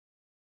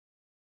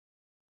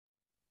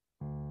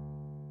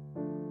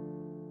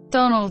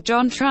Donald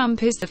John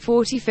Trump is the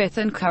 45th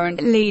and current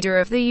leader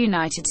of the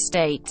United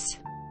States.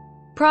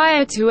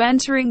 Prior to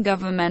entering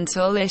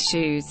governmental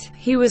issues,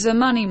 he was a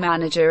money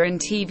manager and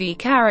TV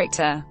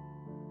character.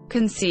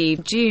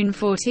 Conceived June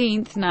 14,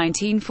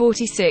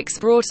 1946,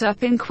 brought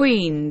up in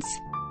Queens,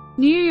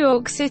 New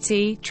York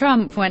City,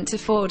 Trump went to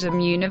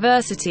Fordham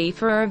University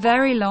for a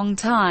very long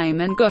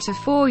time and got a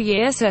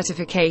 4-year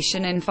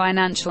certification in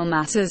financial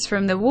matters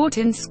from the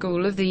Wharton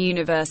School of the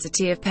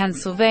University of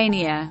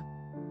Pennsylvania.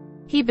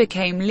 He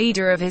became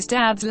leader of his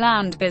dad's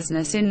land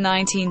business in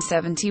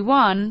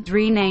 1971,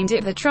 renamed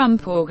it the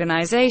Trump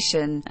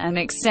Organization, and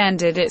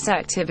extended its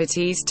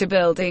activities to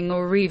building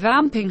or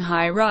revamping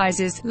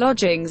high-rises,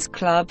 lodgings,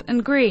 club,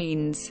 and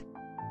greens.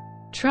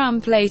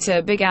 Trump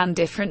later began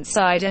different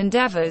side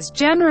endeavors,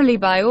 generally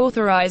by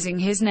authorizing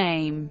his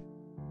name.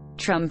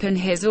 Trump and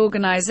his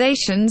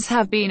organizations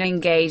have been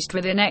engaged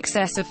with in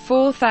excess of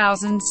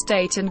 4,000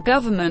 state and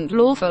government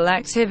lawful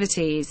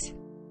activities,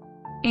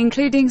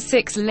 including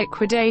 6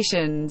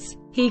 liquidations.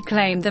 He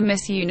claimed the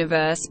Miss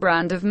Universe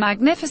brand of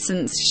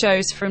magnificence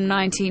shows from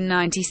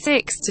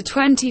 1996 to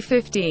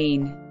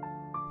 2015.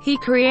 He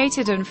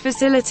created and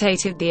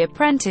facilitated The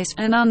Apprentice,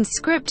 an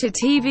unscripted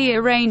TV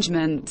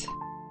arrangement.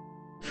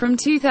 From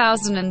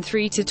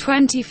 2003 to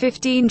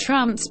 2015,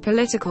 Trump's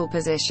political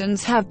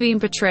positions have been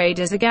portrayed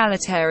as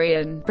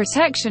egalitarian,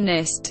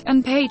 protectionist,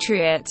 and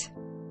patriot.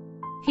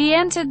 He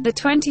entered the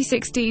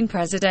 2016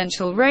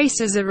 presidential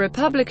race as a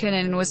Republican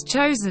and was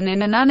chosen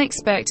in an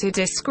unexpected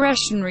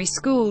discretionary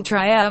school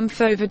triumph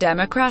over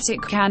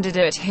Democratic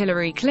candidate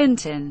Hillary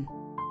Clinton.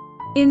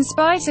 In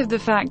spite of the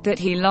fact that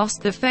he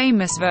lost the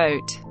famous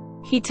vote,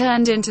 he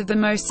turned into the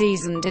most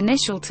seasoned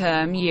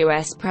initial-term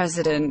U.S.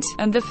 president,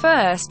 and the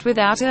first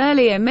without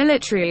earlier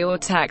military or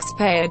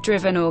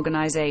taxpayer-driven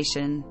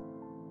organization.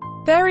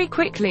 Very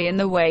quickly in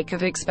the wake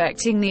of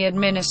expecting the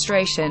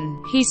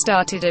administration, he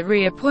started a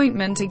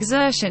reappointment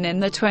exertion in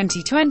the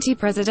 2020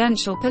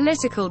 presidential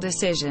political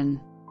decision.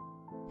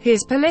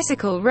 His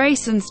political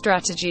race and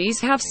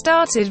strategies have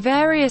started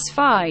various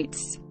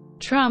fights.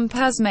 Trump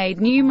has made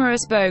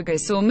numerous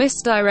bogus or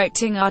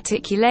misdirecting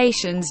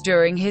articulations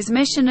during his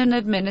mission and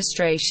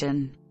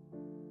administration.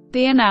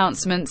 The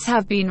announcements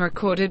have been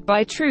recorded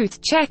by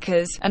truth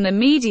checkers, and the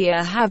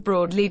media have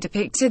broadly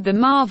depicted the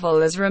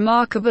marvel as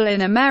remarkable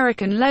in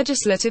American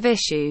legislative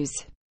issues.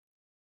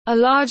 A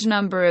large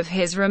number of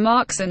his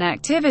remarks and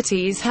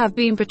activities have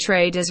been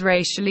portrayed as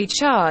racially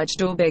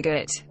charged or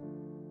bigot.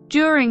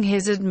 During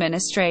his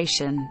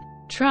administration,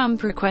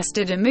 Trump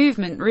requested a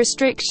movement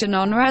restriction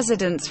on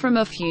residents from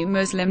a few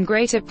Muslim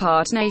Greater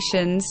Part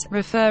nations,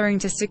 referring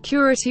to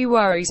security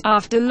worries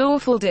after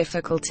lawful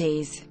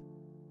difficulties.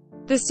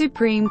 The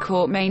Supreme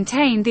Court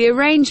maintained the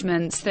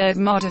arrangement's third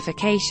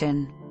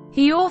modification.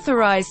 He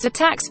authorized a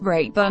tax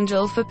break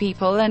bundle for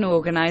people and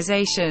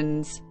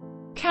organizations,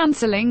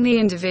 canceling the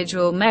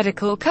individual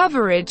medical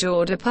coverage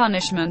order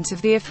punishment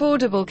of the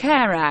Affordable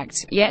Care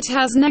Act, yet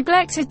has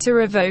neglected to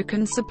revoke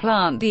and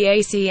supplant the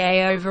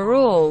ACA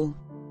overall.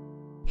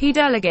 He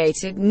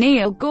delegated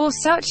Neil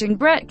Gorsuch and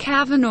Brett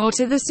Kavanaugh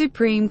to the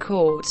Supreme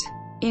Court.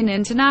 In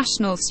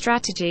international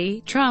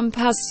strategy, Trump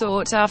has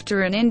sought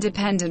after an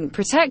independent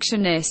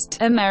protectionist,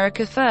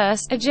 America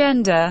First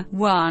agenda,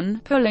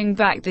 pulling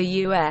back the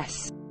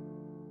U.S.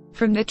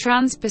 from the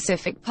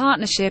Trans-Pacific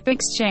Partnership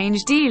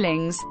exchange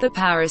dealings, the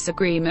Paris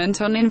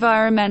Agreement on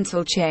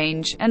Environmental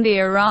Change, and the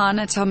Iran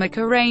atomic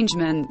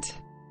arrangement.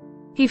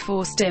 He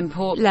forced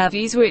import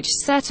levies which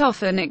set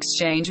off an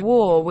exchange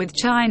war with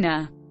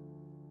China,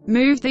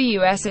 moved the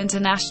U.S.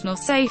 international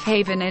safe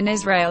haven in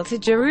Israel to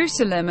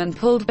Jerusalem, and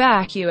pulled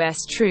back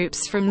U.S.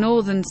 troops from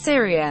northern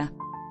Syria.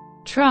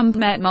 Trump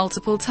met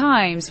multiple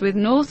times with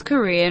North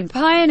Korean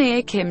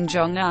pioneer Kim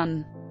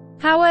Jong-un.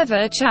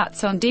 However,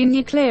 chats on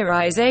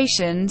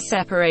denuclearization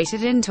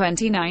separated in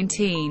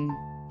 2019.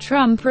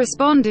 Trump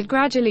responded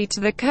gradually to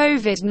the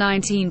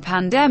COVID-19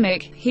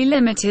 pandemic. He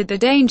limited the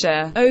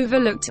danger,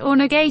 overlooked or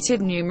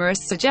negated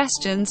numerous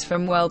suggestions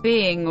from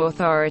well-being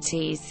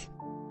authorities,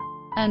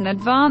 and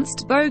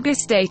advanced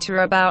bogus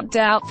data about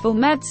doubtful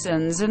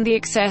medicines and the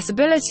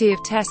accessibility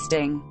of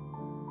testing.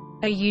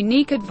 A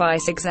unique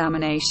advice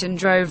examination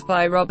drove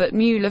by Robert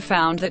Mueller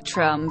found that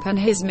Trump and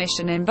his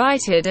mission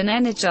invited and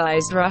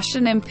energized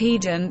Russian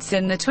impedance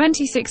in the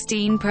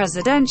 2016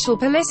 presidential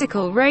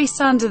political race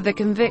under the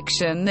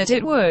conviction that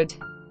it would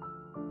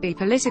be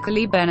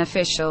politically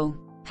beneficial.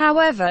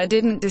 However,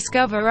 didn't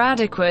discover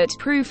adequate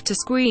proof to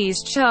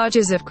squeeze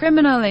charges of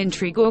criminal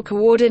intrigue or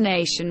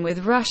coordination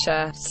with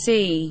Russia.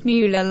 See,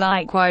 Mueller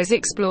likewise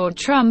explored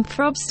Trump's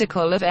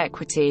obstacle of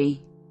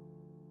equity,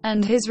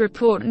 and his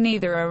report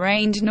neither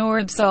arraigned nor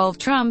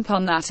absolved Trump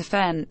on that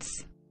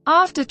offense.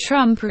 After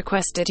Trump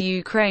requested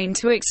Ukraine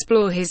to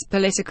explore his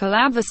political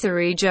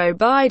adversary Joe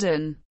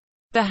Biden,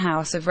 the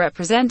House of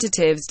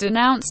Representatives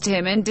denounced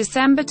him in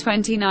December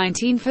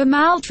 2019 for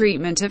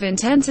maltreatment of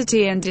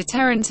intensity and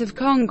deterrent of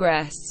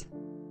Congress.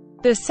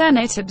 The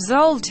Senate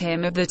absolved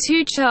him of the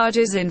 2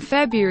 charges in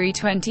February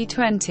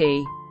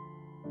 2020.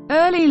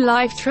 Early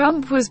life.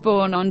 Trump was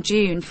born on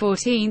June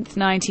 14,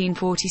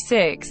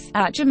 1946,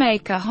 at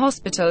Jamaica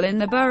Hospital in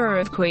the borough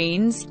of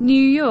Queens, New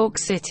York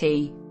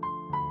City.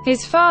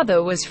 His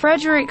father was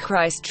Frederick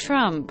Christ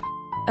Trump,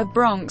 a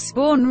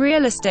Bronx-born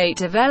real estate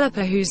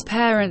developer whose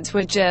parents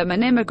were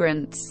German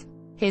immigrants.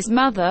 His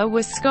mother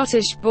was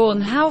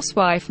Scottish-born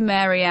housewife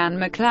Mary Ann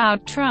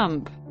MacLeod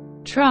Trump.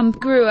 Trump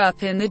grew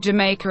up in the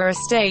Jamaica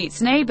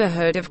Estates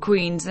neighborhood of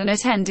Queens and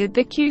attended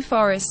the Kew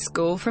Forest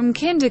School from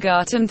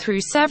kindergarten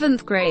through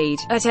 7th grade.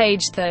 At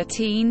age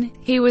 13,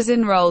 he was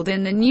enrolled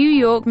in the New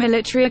York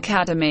Military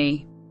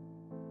Academy,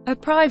 a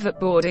private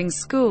boarding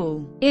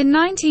school. In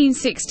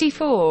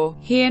 1964,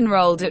 he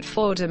enrolled at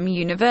Fordham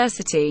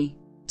University.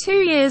 2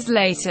 years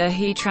later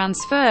he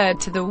transferred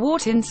to the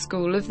Wharton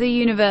School of the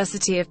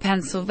University of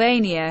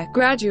Pennsylvania,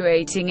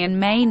 graduating in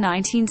May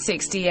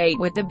 1968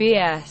 with the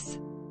B.S.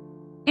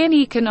 in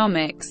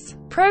economics.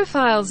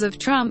 Profiles of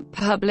Trump,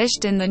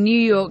 published in the New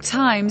York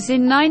Times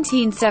in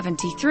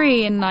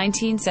 1973 and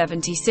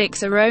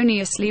 1976,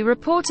 erroneously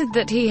reported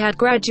that he had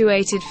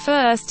graduated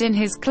first in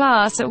his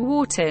class at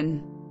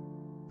Wharton,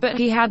 but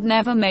he had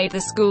never made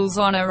the school's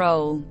honor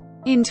roll.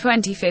 In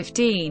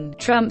 2015,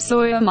 Trump's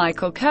lawyer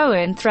Michael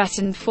Cohen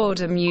threatened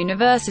Fordham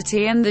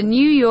University and the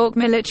New York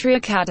Military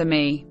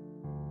Academy